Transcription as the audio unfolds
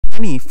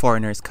Many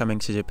foreigners coming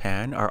to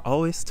Japan are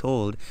always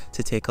told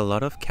to take a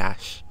lot of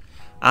cash.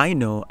 I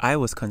know I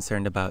was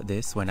concerned about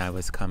this when I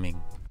was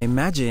coming.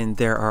 Imagine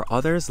there are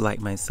others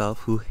like myself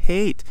who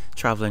hate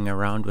traveling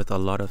around with a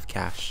lot of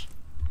cash.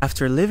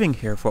 After living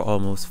here for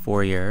almost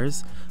 4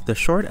 years, the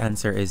short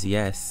answer is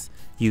yes,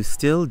 you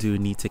still do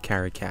need to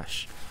carry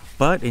cash.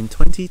 But in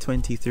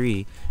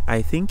 2023,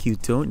 I think you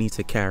don't need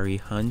to carry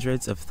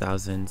hundreds of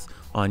thousands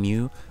on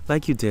you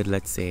like you did,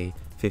 let's say,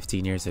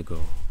 15 years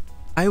ago.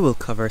 I will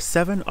cover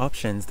 7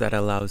 options that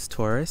allows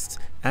tourists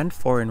and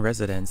foreign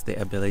residents the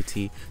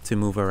ability to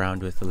move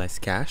around with less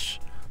cash,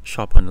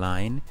 shop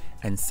online,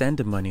 and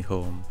send money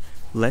home.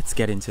 Let's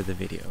get into the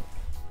video.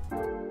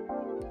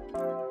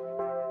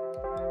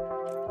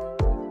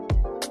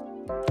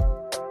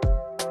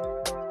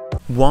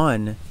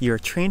 1. Your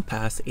train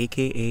pass,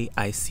 aka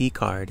IC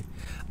card.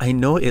 I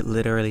know it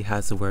literally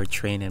has the word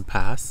train and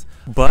pass,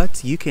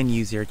 but you can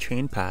use your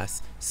train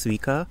pass,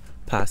 Suica,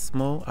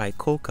 Passmo,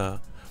 Icoca,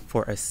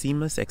 for a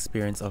seamless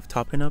experience of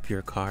topping up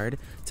your card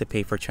to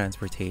pay for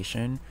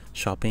transportation,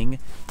 shopping,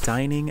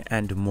 dining,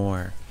 and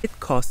more.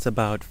 It costs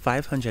about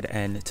 500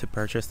 yen to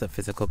purchase the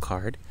physical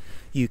card.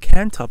 You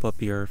can top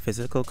up your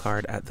physical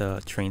card at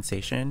the train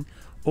station,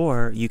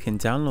 or you can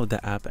download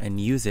the app and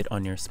use it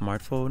on your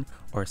smartphone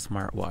or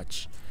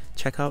smartwatch.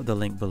 Check out the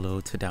link below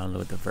to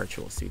download the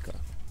virtual Suica.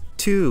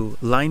 2.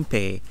 Line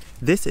Pay.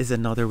 This is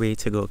another way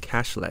to go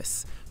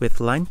cashless. With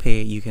Line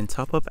Pay, you can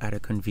top up at a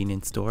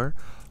convenience store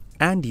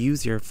and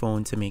use your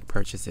phone to make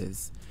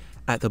purchases.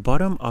 At the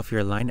bottom of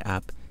your Line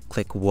app,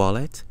 click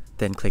Wallet,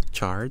 then click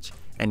Charge,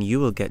 and you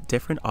will get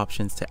different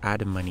options to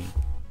add money.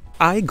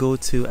 I go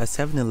to a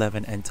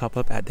 7-Eleven and top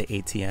up at the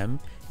ATM.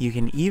 You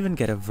can even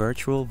get a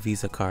virtual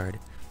Visa card.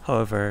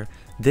 However,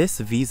 this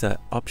Visa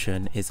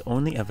option is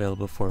only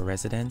available for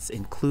residents,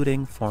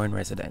 including foreign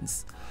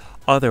residents.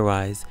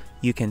 Otherwise,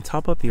 you can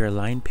top up your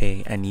Line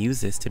Pay and use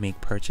this to make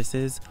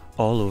purchases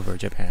all over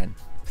Japan.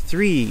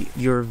 3.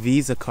 Your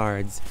Visa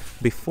cards.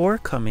 Before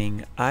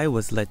coming, I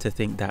was led to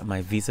think that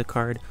my Visa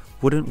card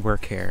wouldn't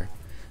work here.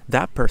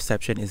 That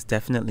perception is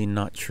definitely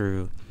not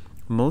true.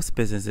 Most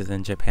businesses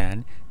in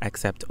Japan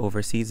accept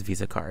overseas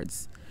Visa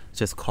cards.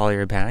 Just call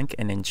your bank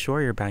and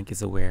ensure your bank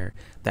is aware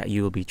that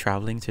you will be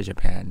traveling to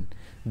Japan.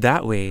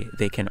 That way,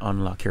 they can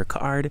unlock your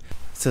card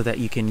so that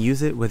you can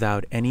use it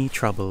without any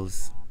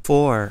troubles.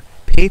 4.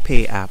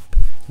 PayPay app.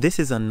 This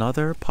is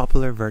another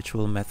popular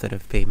virtual method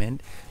of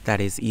payment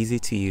that is easy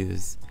to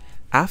use.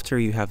 After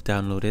you have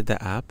downloaded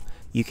the app,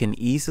 you can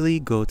easily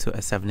go to a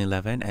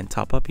 7-Eleven and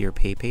top up your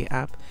PayPay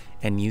app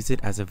and use it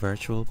as a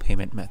virtual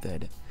payment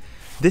method.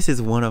 This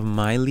is one of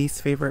my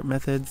least favorite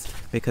methods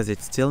because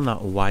it's still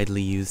not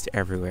widely used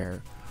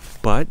everywhere,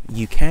 but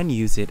you can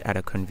use it at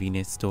a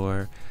convenience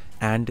store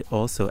and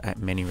also at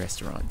many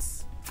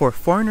restaurants. For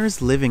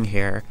foreigners living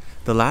here,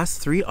 the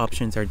last 3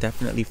 options are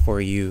definitely for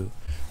you.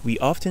 We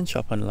often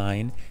shop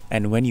online,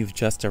 and when you've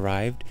just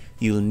arrived,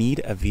 you'll need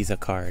a Visa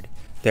card.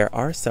 There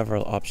are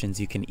several options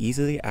you can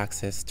easily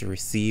access to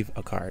receive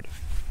a card.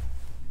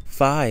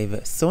 5.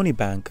 Sony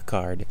Bank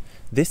card.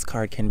 This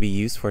card can be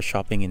used for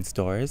shopping in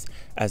stores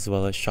as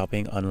well as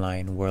shopping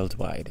online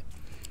worldwide.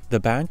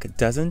 The bank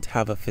doesn't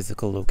have a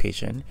physical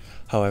location,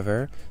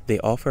 however, they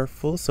offer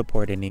full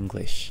support in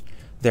English.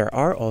 There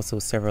are also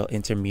several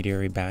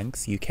intermediary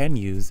banks you can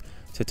use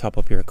to top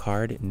up your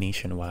card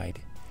nationwide.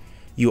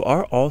 You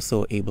are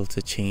also able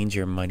to change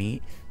your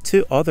money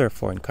to other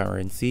foreign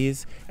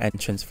currencies and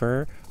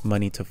transfer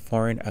money to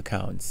foreign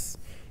accounts.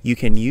 You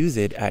can use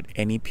it at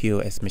any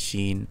POS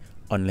machine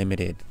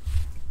unlimited.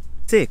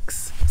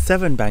 6.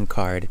 7-Bank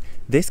card.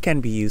 This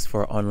can be used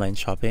for online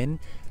shopping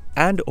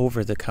and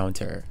over the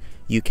counter.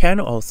 You can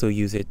also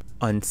use it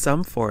on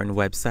some foreign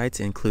websites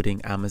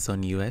including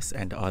Amazon US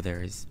and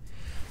others.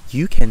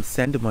 You can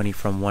send money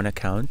from one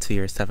account to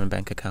your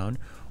 7-Bank account,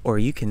 or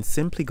you can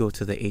simply go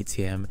to the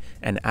ATM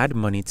and add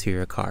money to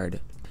your card.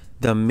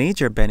 The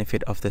major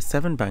benefit of the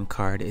 7-Bank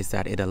card is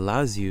that it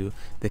allows you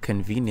the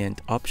convenient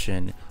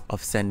option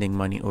of sending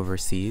money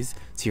overseas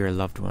to your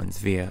loved ones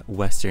via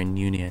Western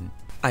Union.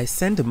 I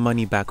send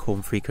money back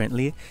home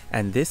frequently,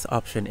 and this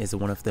option is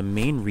one of the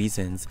main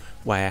reasons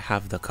why I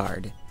have the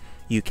card.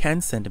 You can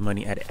send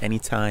money at any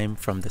time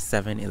from the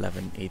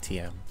 7-Eleven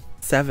ATM.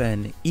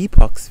 7.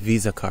 Epoch's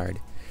Visa card.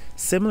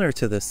 Similar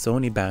to the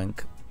Sony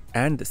Bank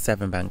and the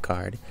 7-Bank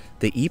card,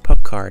 the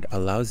Epoch card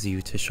allows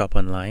you to shop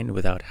online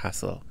without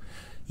hassle.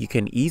 You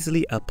can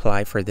easily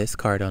apply for this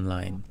card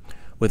online.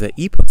 With the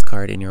Epoch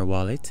card in your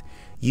wallet,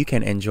 you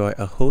can enjoy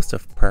a host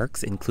of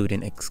perks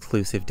including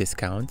exclusive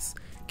discounts,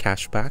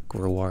 cashback,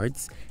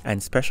 rewards,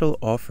 and special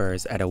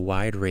offers at a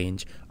wide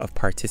range of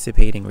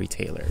participating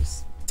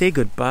retailers. Say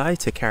goodbye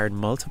to carrying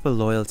multiple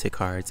loyalty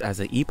cards as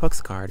the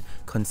Epoch card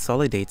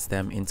consolidates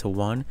them into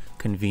one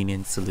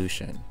convenient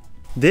solution.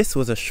 This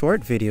was a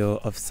short video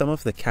of some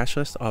of the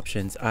cashless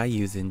options I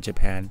use in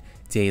Japan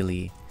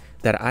daily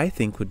that I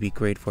think would be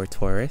great for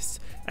tourists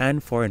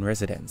and foreign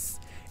residents.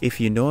 If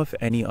you know of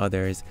any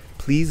others,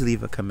 please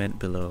leave a comment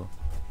below.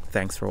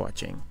 Thanks for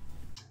watching.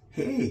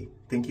 Hey,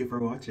 thank you for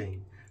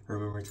watching.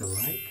 Remember to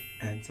like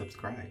and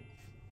subscribe.